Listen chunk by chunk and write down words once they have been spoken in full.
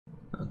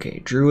Okay,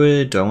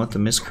 Druid. Do I want the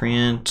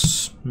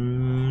Miscreant?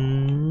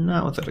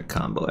 Not without a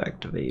combo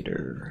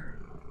activator.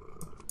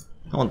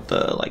 I want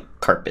the, like,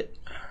 Carpet.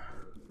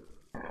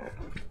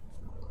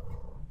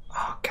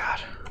 Oh, God.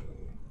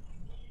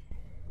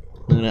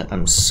 Luna,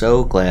 I'm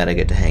so glad I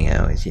get to hang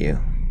out with you.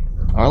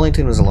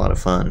 Arlington was a lot of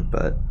fun,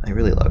 but I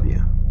really love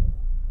you.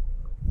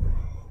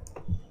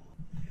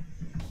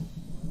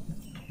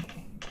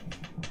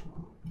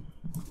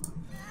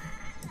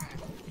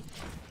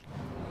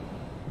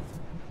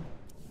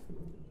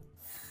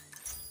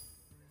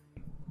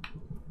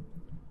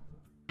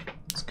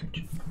 That's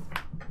good.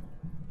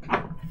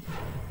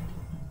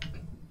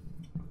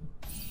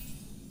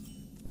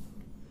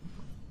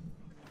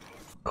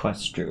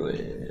 Quest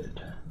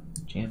Druid.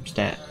 Jam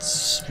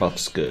stats.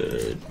 Buff's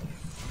good.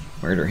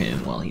 Murder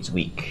him while he's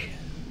weak.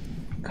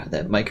 God,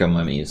 that Micro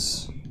Mummy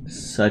is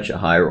such a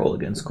high roll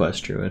against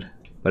Quest Druid.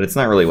 But it's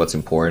not really what's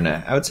important.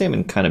 I would say I'm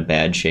in kind of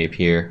bad shape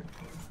here.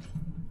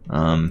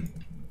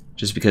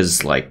 Just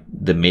because, like,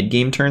 the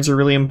mid-game turns are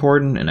really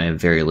important, and I have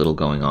very little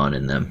going on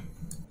in them.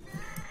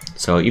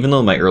 So even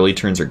though my early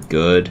turns are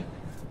good,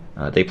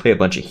 they play a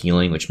bunch of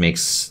healing, which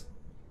makes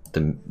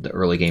the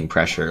early game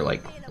pressure,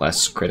 like,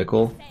 less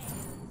critical.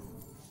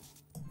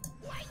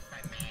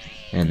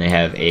 And they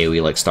have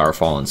AoE like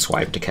Starfall and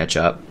Swipe to catch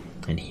up,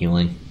 and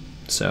healing.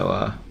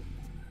 So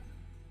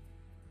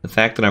the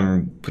fact that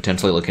I'm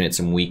potentially looking at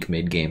some weak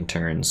mid-game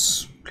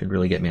turns could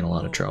really get me in a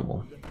lot of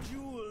trouble.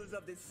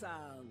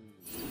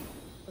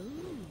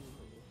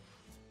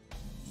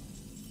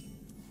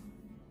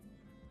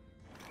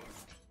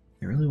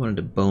 I really wanted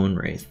to Bone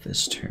Wraith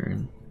this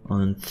turn.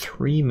 On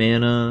 3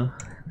 mana,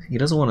 he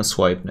doesn't want to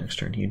swipe next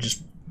turn. He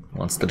just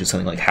wants to do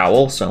something like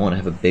Howl, so I want to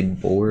have a big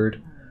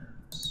board.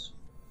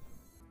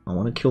 I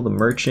want to kill the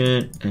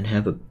Merchant and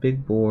have a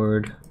big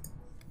board.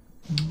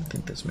 I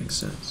think this makes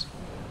sense.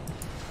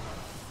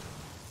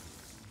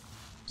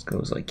 This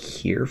goes like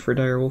here for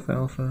Direwolf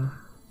Alpha.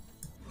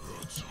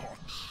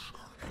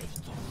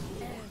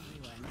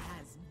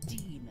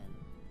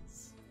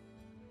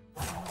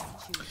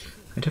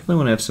 I definitely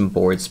want to have some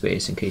board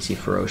space in case he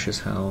Ferocious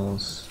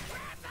Howls.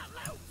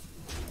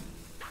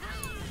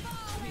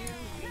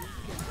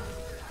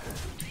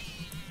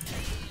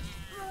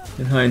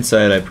 In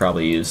hindsight, I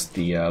probably used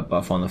the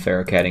buff on the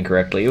Ferrocat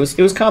incorrectly. It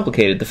was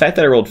complicated. The fact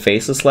that I rolled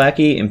Faceless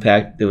Lackey,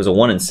 it was a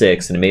 1 and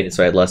 6, and it made it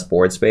so I had less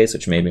board space,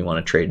 which made me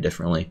want to trade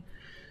differently.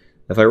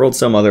 If I rolled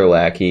some other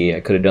Lackey, I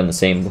could have done the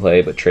same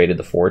play, but traded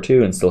the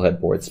 4-2 and still had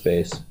board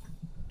space.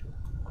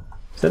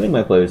 So I think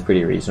my play was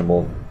pretty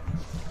reasonable.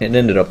 It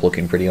ended up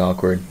looking pretty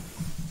awkward.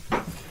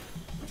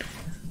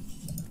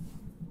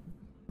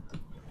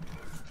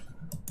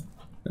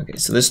 Okay,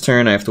 so this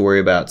turn I have to worry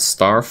about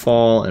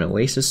Starfall and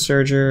Oasis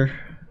Surger.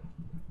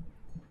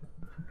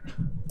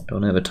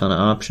 Don't have a ton of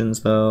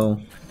options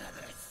though.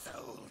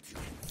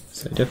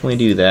 So I definitely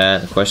do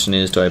that. The question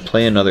is, do I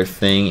play another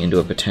thing into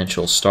a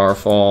potential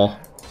Starfall?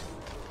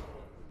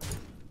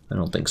 I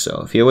don't think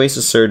so. If he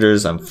Oasis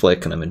Surgers, I'm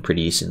Flick and I'm in a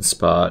pretty decent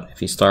spot. If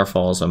he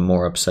Starfalls, I'm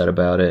more upset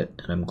about it,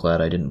 and I'm glad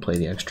I didn't play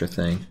the extra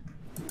thing.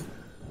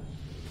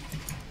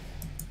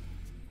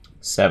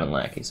 7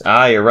 lackeys.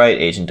 Ah, you're right,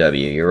 Agent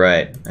W, you're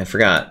right. I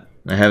forgot.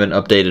 I haven't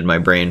updated my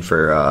brain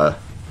for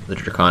the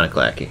Draconic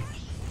Lackey.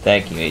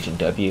 Thank you, Agent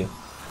W.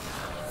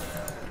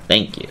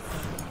 Thank you.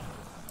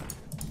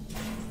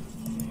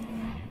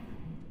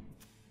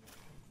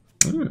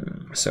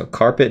 So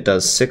Carpet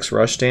does 6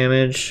 rush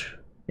damage.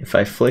 If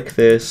I flick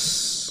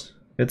this,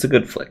 it's a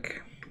good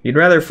flick. You'd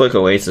rather flick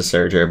Oasis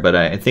Surger, but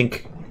I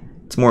think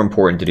it's more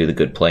important to do the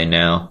good play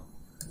now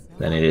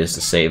than it is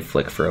to save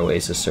flick for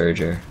Oasis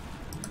Surger.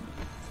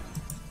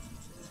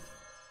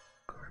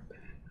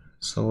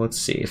 So let's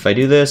see. If I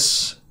do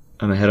this,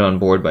 I'm ahead on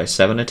board by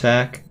 7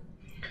 attack.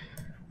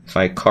 If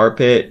I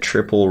Carpet,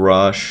 triple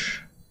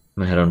rush,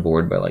 I'm ahead on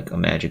board by like a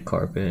Magic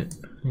Carpet.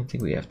 I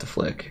think we have to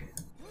flick.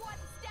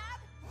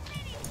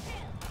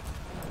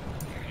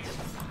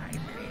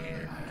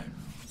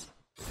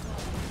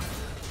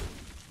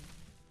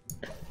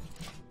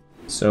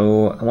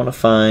 So I want to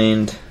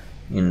find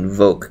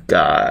Invoke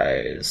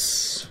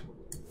guys.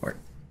 Or,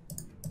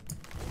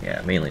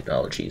 yeah, mainly,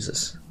 oh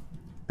Jesus.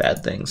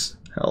 Bad things.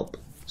 Help.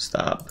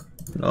 Stop.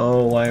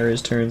 No, why are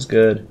his turns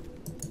good?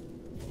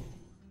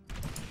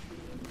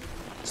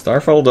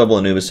 Starfall double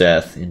Anubis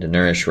into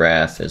Nourish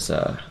Wrath is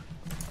this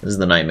is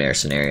the nightmare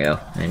scenario.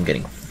 I'm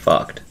getting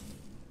fucked.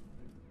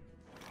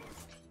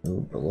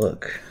 Ooh, but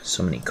look,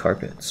 so many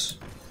carpets.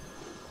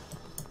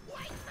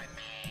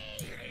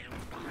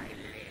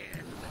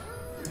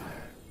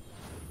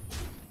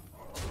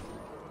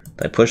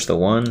 If I push the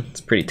 1,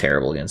 it's pretty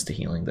terrible against a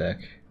healing deck.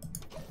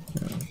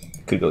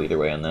 Could go either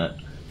way on that.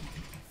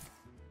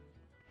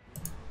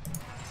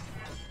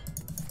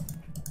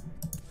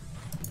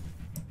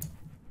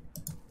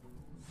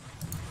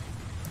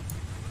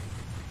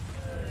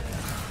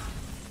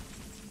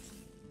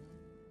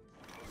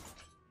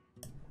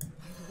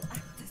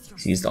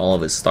 He's used all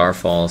of his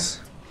Starfalls.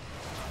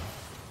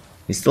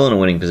 He's still in a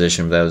winning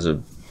position, but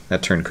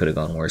that turn could have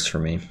gone worse for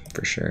me,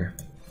 for sure.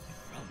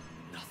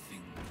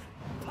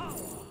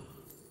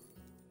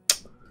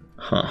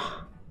 Huh.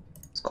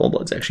 This Cold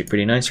Blood's actually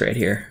pretty nice right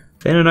here.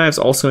 Fan of Knives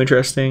also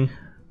interesting.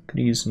 Could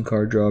use some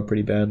card draw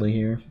pretty badly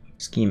here.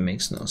 Scheme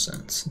makes no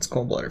sense. It's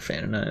Cold Blood or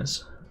Fan of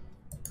Knives.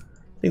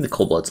 I think the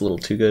Cold Blood's a little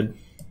too good.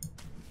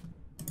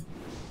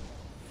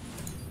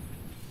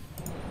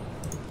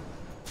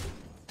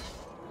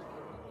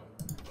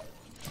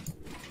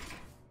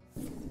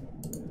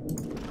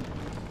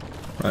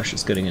 Rush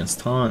is good against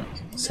Taunt.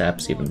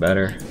 Sap's even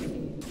better.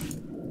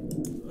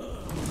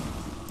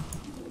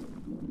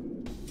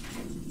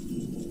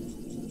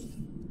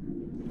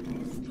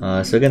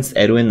 So against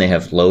Edwin, they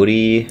have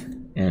Lodi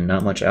and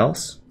not much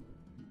else.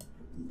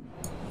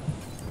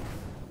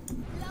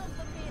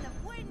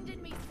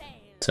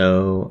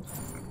 So,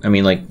 I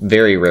mean, like,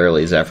 very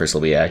rarely Zephyrs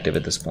will be active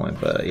at this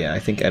point, but yeah, I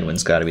think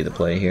Edwin's got to be the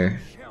play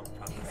here.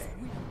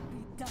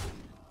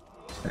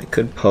 I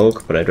could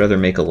poke, but I'd rather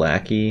make a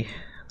lackey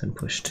than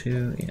push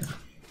 2. Yeah,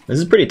 this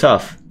is pretty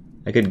tough.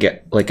 I could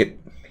get, like,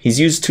 he's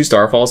used 2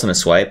 Starfalls and a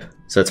swipe,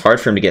 so it's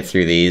hard for him to get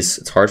through these.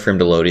 It's hard for him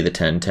to Lodi the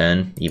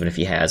 10-10, even if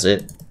he has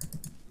it.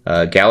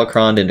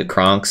 Galakron into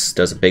Kronks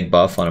does a big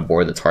buff on a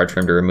board that's hard for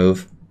him to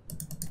remove.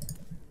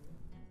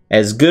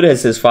 As good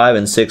as his 5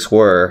 and 6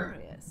 were,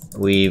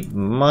 we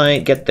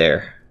might get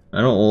there. I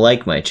don't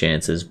like my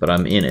chances, but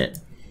I'm in it,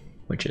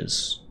 which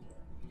is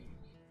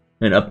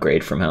an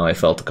upgrade from how I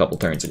felt a couple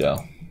turns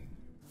ago.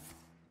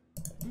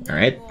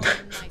 Alright,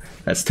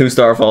 that's 2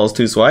 Starfalls,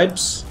 2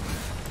 swipes.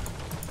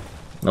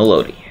 No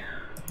Lodi.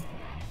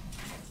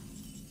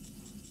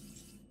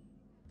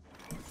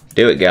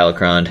 Do it,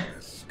 Galakron.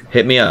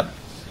 Hit me up.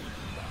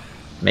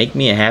 Make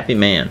me a happy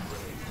man.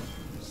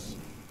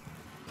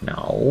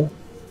 No.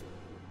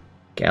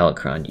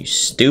 Galakron, you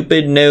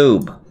stupid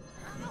noob.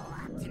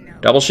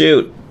 Double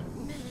shoot.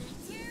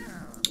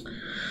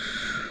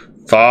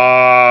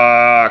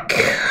 Fuck.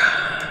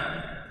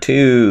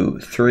 2,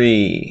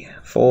 3,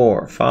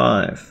 4,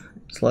 5.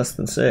 It's less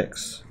than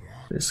 6.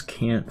 This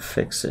can't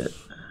fix it.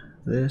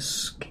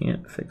 This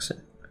can't fix it.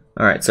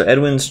 Alright, so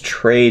Edwin's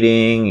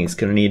trading. He's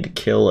going to need to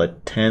kill a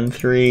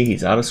 10-3.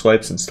 He's out of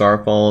swipes and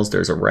Starfalls.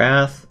 There's a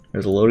Wrath.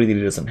 There's a Lodi that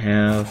he doesn't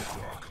have.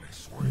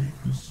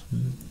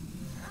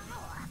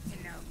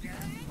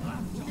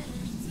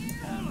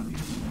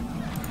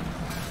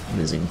 It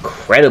is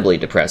incredibly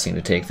depressing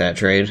to take that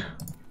trade.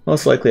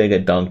 Most likely I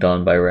get dunked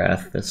on by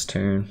Wrath this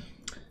turn.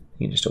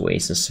 You can just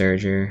Oasis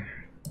Surger.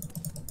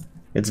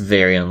 It's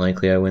very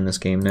unlikely I win this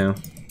game now.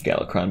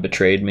 Galakron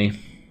betrayed me.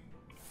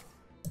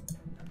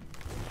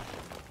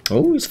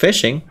 Oh, he's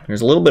fishing.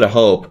 There's a little bit of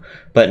hope.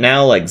 But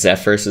now, like,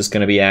 Zephyrs is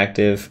going to be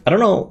active. I don't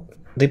know.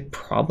 They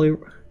probably...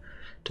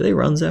 Do they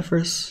run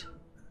Zephyrs?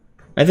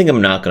 I think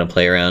I'm not going to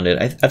play around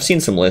it. I've seen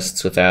some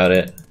lists without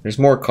it. There's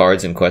more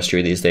cards in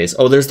Questia these days.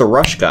 Oh, there's the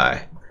Rush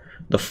guy.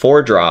 The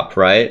 4-drop,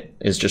 right,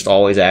 is just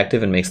always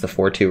active and makes the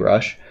 4-2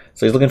 Rush.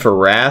 So he's looking for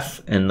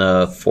Wrath and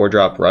the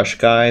 4-drop Rush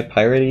guy,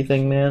 pirate-y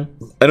thing, man.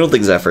 I don't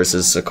think Zephyrs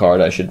is a card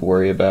I should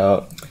worry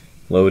about.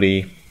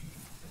 Lodi.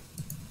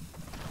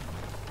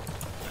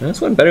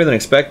 This went better than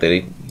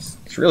expected.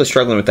 He's really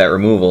struggling with that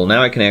removal.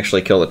 Now I can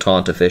actually kill the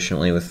taunt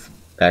efficiently with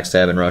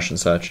backstab and rush and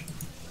such.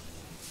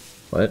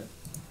 What?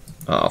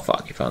 Oh,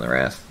 fuck, he found the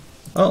Wrath.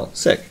 Oh,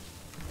 sick.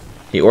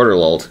 He order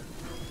lulled.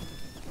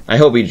 I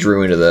hope he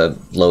drew into the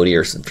Lodi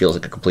or feels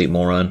like a complete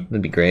moron.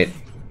 That'd be great.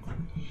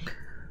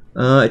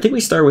 I think we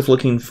start with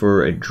looking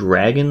for a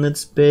dragon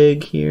that's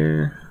big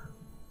here.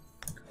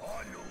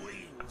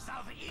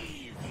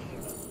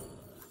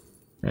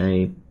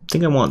 I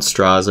think I want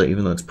Straza,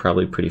 even though it's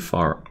probably pretty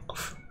far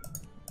off.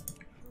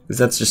 Because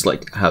that's just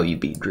like how you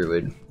beat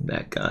Druid,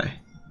 that guy.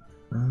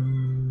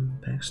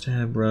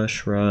 Backstab,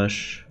 rush,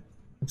 rush.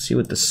 Let's see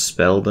what the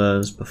spell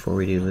does before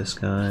we do this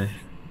guy.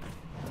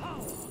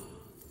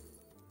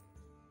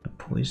 A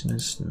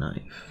poisonous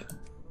knife.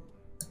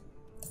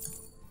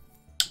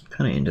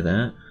 Kinda into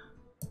that.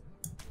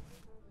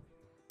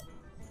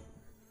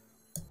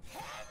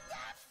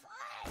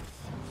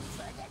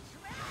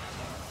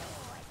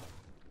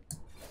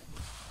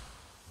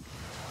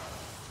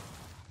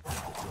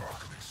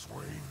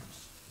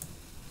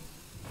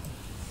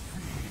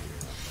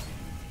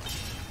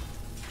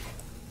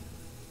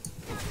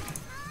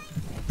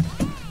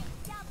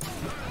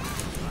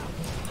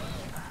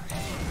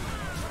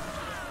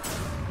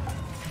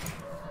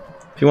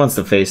 If he wants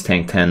to face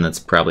tank 10, that's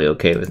probably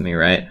okay with me,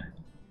 right?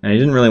 And he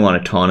didn't really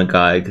want to taunt a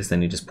guy, because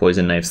then he just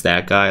poison knifes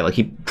that guy. Like,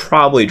 he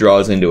probably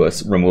draws into a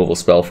removal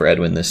spell for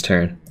Edwin this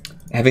turn.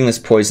 Having this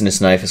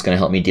poisonous knife is going to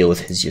help me deal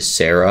with his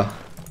Ysera.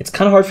 It's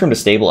kind of hard for him to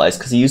stabilize,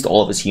 because he used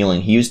all of his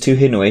healing. He used 2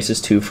 Hidden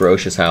Oasis, 2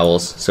 Ferocious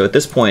Howls. So at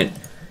this point,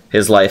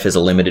 his life is a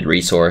limited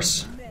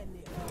resource.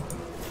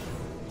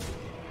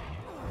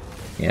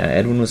 Yeah,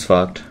 Edwin was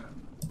fucked.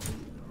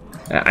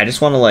 I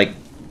just want to, like,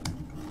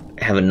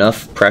 have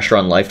enough pressure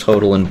on life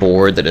total and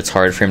board that it's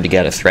hard for him to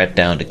get a threat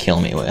down to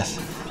kill me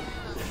with.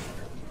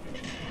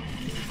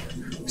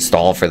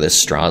 Stall for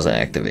this Straza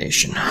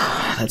activation.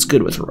 That's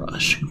good with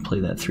Rush. Can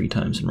play that 3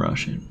 times and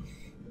rush it.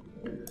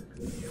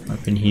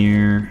 Up in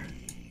here.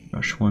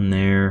 Rush 1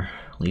 there.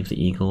 Leave the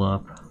Eagle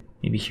up.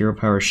 Maybe Hero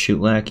Power Shoot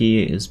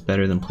Lackey is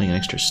better than playing an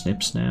extra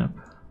Snip Snap.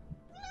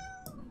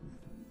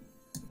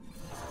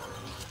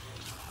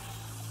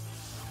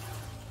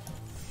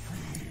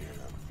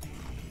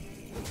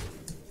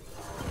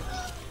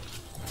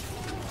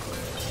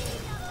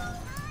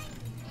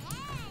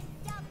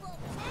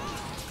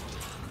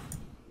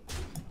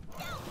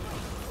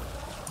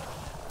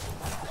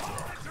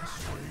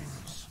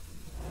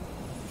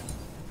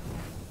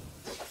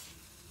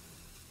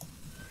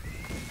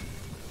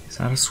 He's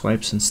out of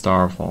swipes and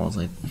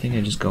starfalls. I think I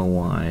just go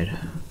wide.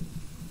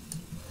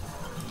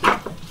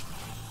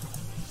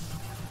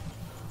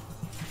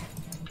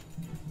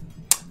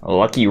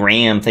 Lucky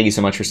Ram, thank you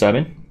so much for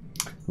subbing.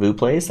 Vu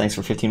Plays, thanks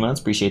for 15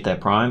 months. Appreciate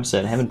that Prime.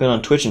 Said, haven't been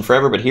on Twitch in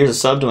forever, but here's a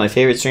sub to my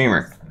favorite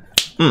streamer.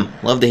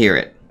 Love to hear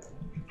it.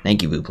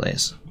 Thank you, Vu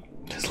Plays.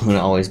 Does Luna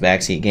always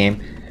backseat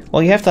game?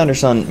 Well, you have to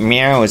understand,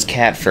 Meow is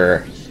cat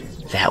fur.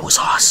 That was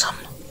awesome.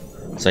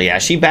 So yeah,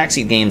 she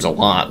backseat games a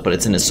lot, but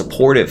it's in a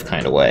supportive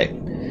kind of way.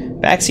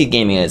 Backseat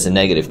gaming has a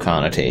negative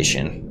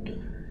connotation,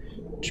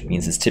 which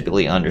means it's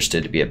typically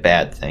understood to be a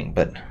bad thing,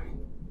 but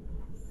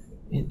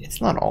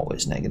it's not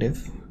always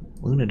negative.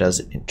 Luna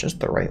does it in just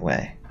the right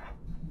way.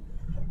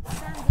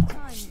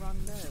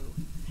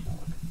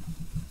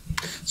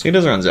 So he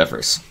does run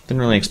Zephyrs. Didn't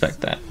really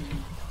expect that.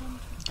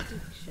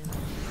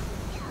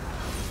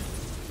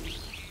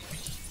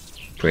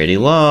 Pretty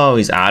low.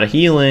 He's out of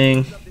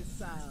healing.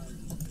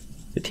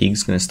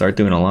 Fatigue's going to start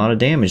doing a lot of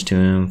damage to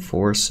him.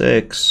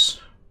 4-6.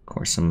 Of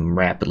course, I'm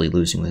rapidly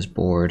losing this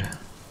board.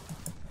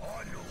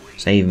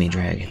 Save me,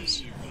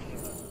 dragons.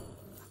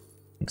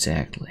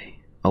 Exactly.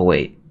 Oh,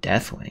 wait.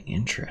 Deathwing.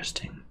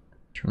 Interesting.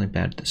 It's really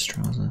bad to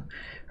Straza.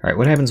 Alright,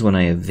 what happens when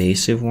I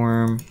evasive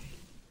worm?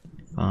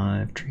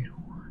 5, tree to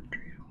 1,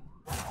 tree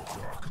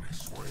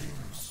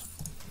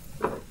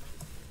to 1.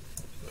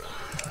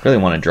 Really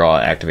want to draw,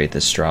 activate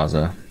this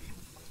Straza.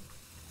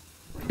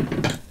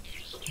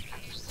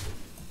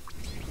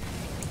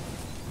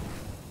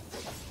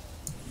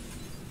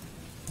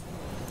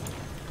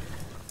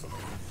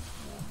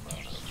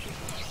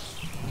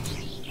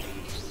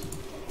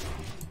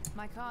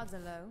 My cards are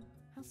low.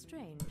 How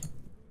strange.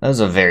 That was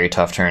a very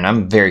tough turn.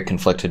 I'm very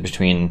conflicted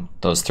between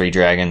those 3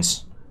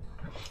 dragons.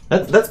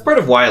 That's part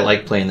of why I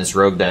like playing this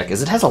rogue deck,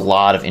 is it has a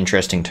lot of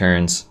interesting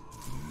turns.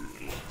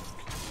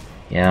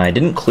 Yeah, I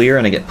didn't clear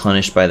and I get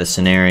punished by the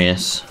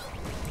Cenarius.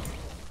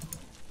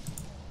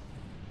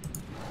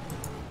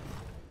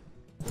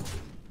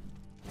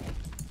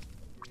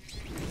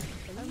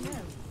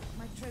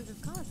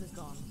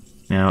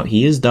 Now,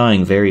 he is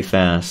dying very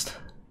fast.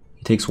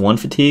 He takes 1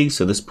 fatigue,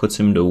 so this puts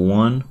him to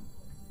 1.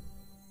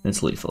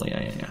 It's lethal,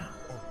 yeah.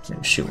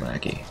 Shoot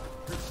lackey.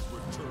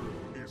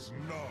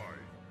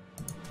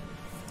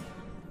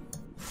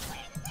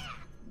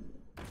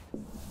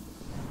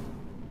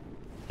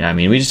 Yeah, I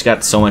mean, we just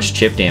got so much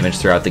chip damage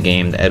throughout the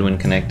game. The Edwin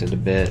connected a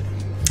bit.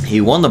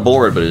 He won the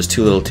board, but it was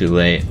too little too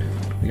late.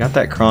 We got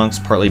that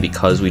Kronks partly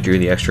because we drew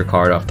the extra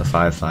card off the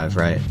 5-5,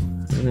 right?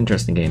 It was an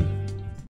interesting game.